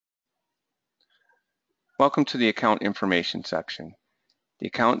Welcome to the account information section. The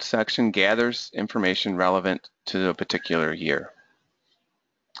account section gathers information relevant to a particular year.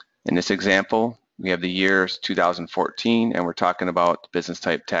 In this example, we have the years 2014 and we're talking about business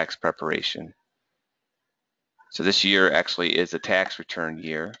type tax preparation. So this year actually is a tax return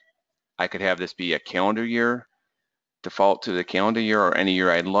year. I could have this be a calendar year, default to the calendar year or any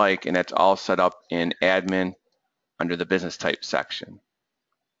year I'd like, and that's all set up in admin under the business type section.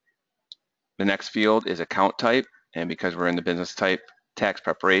 The next field is account type, and because we're in the business type tax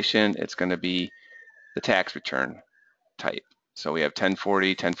preparation, it's going to be the tax return type. So we have 1040,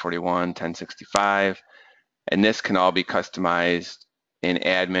 1041, 1065, and this can all be customized in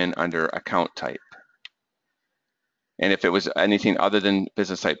admin under account type. And if it was anything other than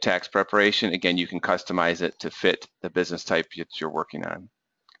business type tax preparation, again, you can customize it to fit the business type that you're working on.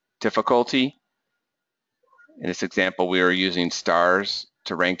 Difficulty, in this example, we are using stars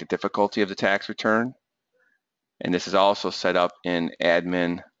to rank the difficulty of the tax return. And this is also set up in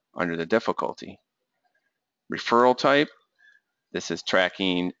admin under the difficulty. Referral type, this is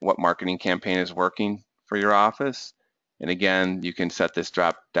tracking what marketing campaign is working for your office. And again, you can set this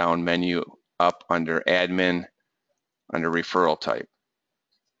drop down menu up under admin under referral type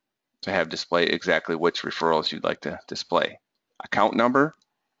to have display exactly which referrals you'd like to display. Account number,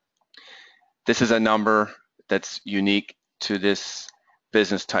 this is a number that's unique to this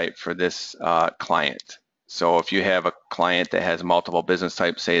business type for this client. So if you have a client that has multiple business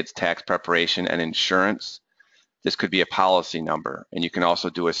types, say it's tax preparation and insurance, this could be a policy number, and you can also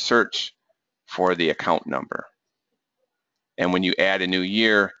do a search for the account number. And when you add a new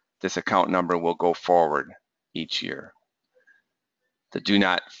year, this account number will go forward each year. The do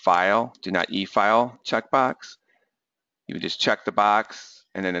not e-file checkbox, you would just check the box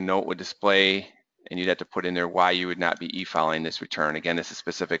and then a note would display, and you'd have to put in there why you would not be e-filing this return. Again, this is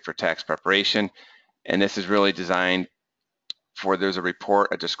specific for tax preparation, and this is really designed for there's a report,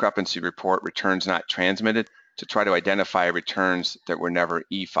 a discrepancy report, returns not transmitted, to try to identify returns that were never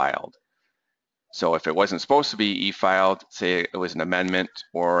e-filed. So if it wasn't supposed to be e-filed, say it was an amendment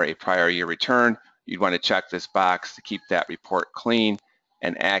or a prior year return, you'd want to check this box to keep that report clean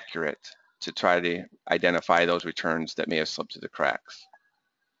and accurate to try to identify those returns that may have slipped through the cracks.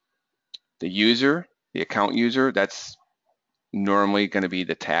 The user, the account user, that's normally going to be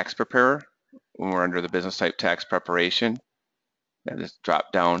the tax preparer when we're under the business type tax preparation. That is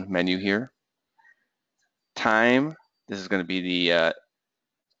drop down menu here. Time, this is going to be the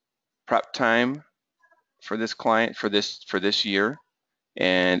prep time for this client for this year,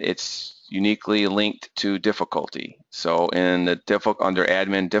 and it's uniquely linked to difficulty. So in the under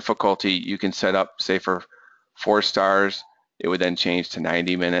admin difficulty, you can set up, say for 4 stars, it would then change to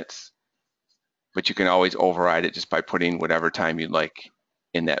 90 minutes, but you can always override it just by putting whatever time you'd like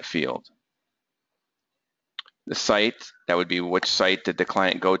in that field. The site, that would be which site did the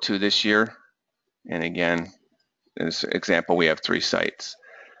client go to this year, and again, in this example, we have 3 sites.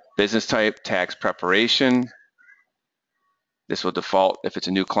 Business type, tax preparation. This will default, if it's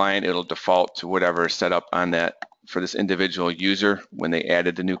a new client, it'll default to whatever is set up on that for this individual user when they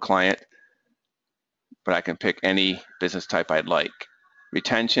added the new client. But I can pick any business type I'd like.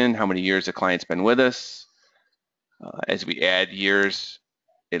 Retention, how many years the client's been with us. As we add years,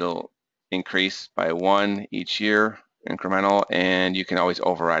 it'll increase by 1 each year, incremental, and you can always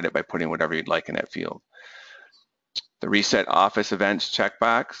override it by putting whatever you'd like in that field. The reset office events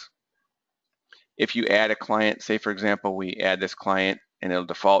checkbox. If you add a client, say for example, we add this client and it'll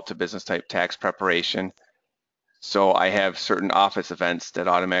default to business type tax preparation. So I have certain office events that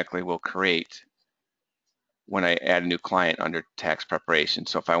automatically will create when I add a new client under tax preparation.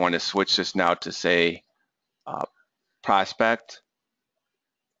 So if I want to switch this now to say prospect,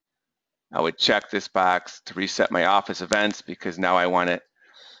 I would check this box to reset my office events because now I want to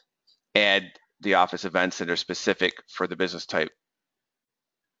add the office events that are specific for the business type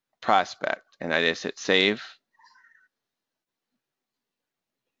prospect, and I just hit save.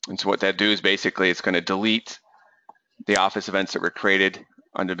 And so what that do is basically it's going to delete the office events that were created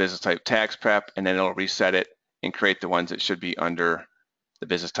under business type tax prep, and then it'll reset it and create the ones that should be under the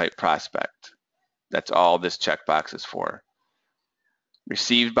business type prospect. That's all this checkbox is for.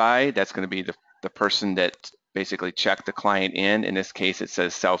 Received by, that's going to be the person that basically checked the client in. In this case, it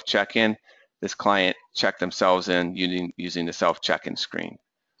says self check-in. This client checked themselves in using the self check-in screen.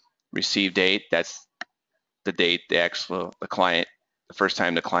 Receive date, that's the date the first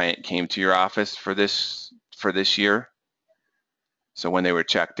time the client came to your office for this year. So when they were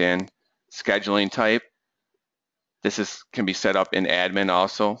checked in. Scheduling type, this can be set up in admin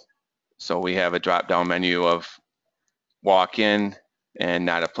also. So we have a drop down menu of walk-in and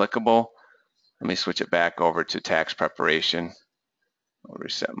not applicable. Let me switch it back over to tax preparation. I'll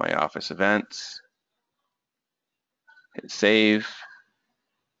reset my office events. Hit save.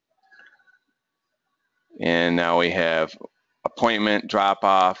 And now we have appointment,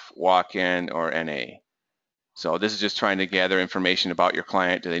 drop-off, walk-in, or NA. So this is just trying to gather information about your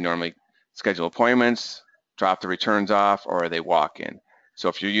client. Do they normally schedule appointments, drop the returns off, or are they walk-in? So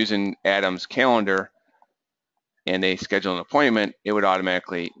if you're using Adam's calendar and they schedule an appointment, it would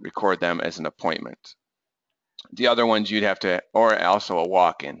automatically record them as an appointment. The other ones you'd have to, or also a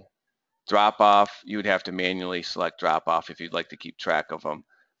walk-in. Drop-off, you would have to manually select drop-off if you'd like to keep track of them,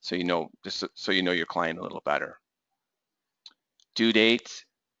 so you know, just so you know your client a little better. Due date,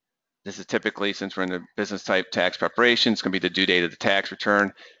 this is typically, since we're in the business type tax preparation, it's going to be the due date of the tax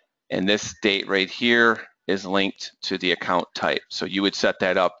return. And this date right here is linked to the account type. So you would set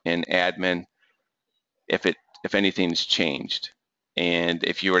that up in admin if anything's changed. And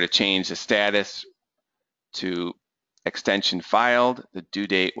if you were to change the status to extension filed, the due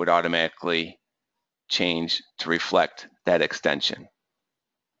date would automatically change to reflect that extension.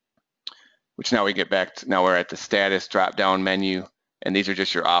 Which now we get back to, now we're at the status drop-down menu, and these are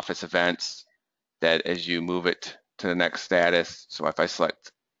just your office events that as you move it to the next status. So if I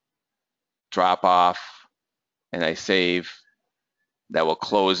select drop off and I save, that will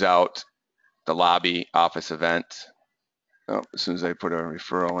close out the lobby office event. Oh, as soon as I put a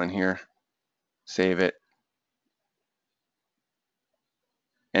referral in here, save it.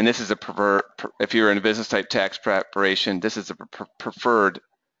 And this is a preferred, if you're in a business type tax preparation, this is a preferred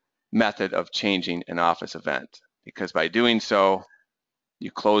method of changing an office event, because by doing so,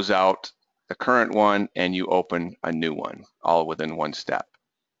 you close out the current one and you open a new one, all within one step.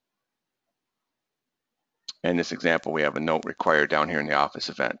 In this example, we have a note required down here in the office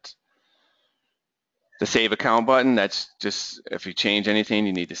event. The save account button, that's just if you change anything,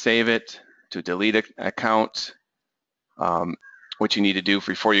 you need to save it. To delete an account, what you need to do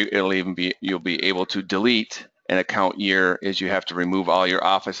before you'll be able to delete an account year is you have to remove all your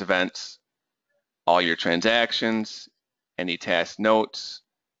office events, all your transactions, any task notes,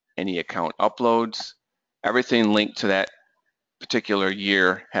 any account uploads. Everything linked to that particular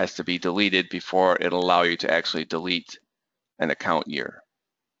year has to be deleted before it'll allow you to actually delete an account year.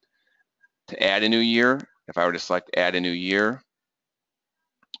 To add a new year, if I were to select add a new year,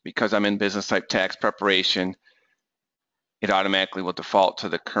 because I'm in business type tax preparation, it automatically will default to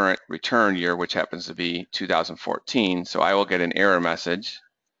the current return year, which happens to be 2014. So I will get an error message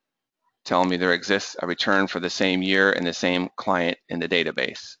telling me there exists a return for the same year and the same client in the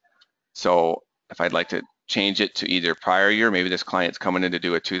database. So if I'd like to change it to either prior year, maybe this client's coming in to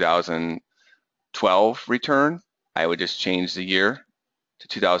do a 2012 return, I would just change the year to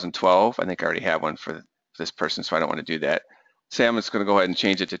 2012. I think I already have one for this person, so I don't want to do that. Say I'm just going to go ahead and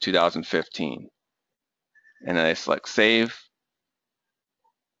change it to 2015. And then I select save.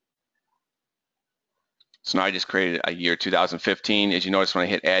 So now I just created a year 2015. As you notice, when I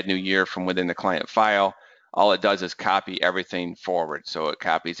hit add new year from within the client file, all it does is copy everything forward. So it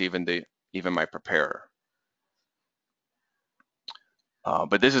copies even my preparer.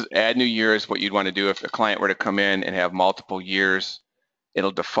 But this is add new year is what you'd want to do if a client were to come in and have multiple years. It'll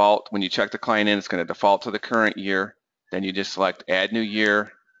default, when you check the client in, it's going to default to the current year. Then you just select add new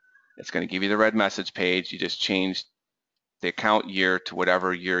year. It's going to give you the red message page. You just change the account year to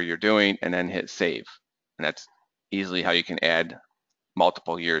whatever year you're doing and then hit save. And that's easily how you can add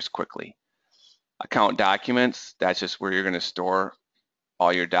multiple years quickly. Account documents, that's just where you're going to store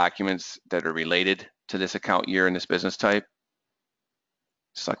all your documents that are related to this account year in this business type.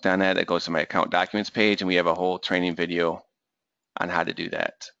 Select on that, it goes to my account documents page, and we have a whole training video on how to do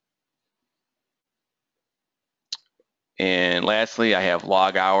that. And lastly, I have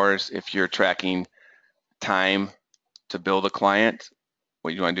log hours. If you're tracking time to bill the client,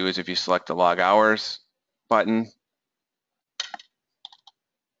 what you want to do is if you select the log hours button,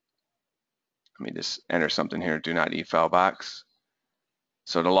 let me just enter something here, do not e-file box.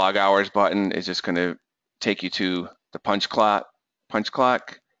 So the log hours button is just going to take you to the punch clock,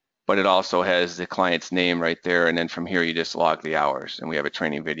 but it also has the client's name right there, and then from here you just log the hours, and we have a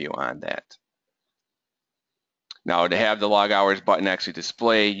training video on that. Now to have the log hours button actually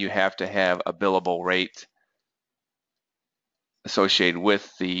display, you have to have a billable rate associated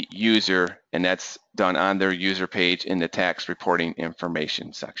with the user, and that's done on their user page in the tax reporting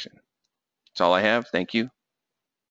information section. That's all I have. Thank you.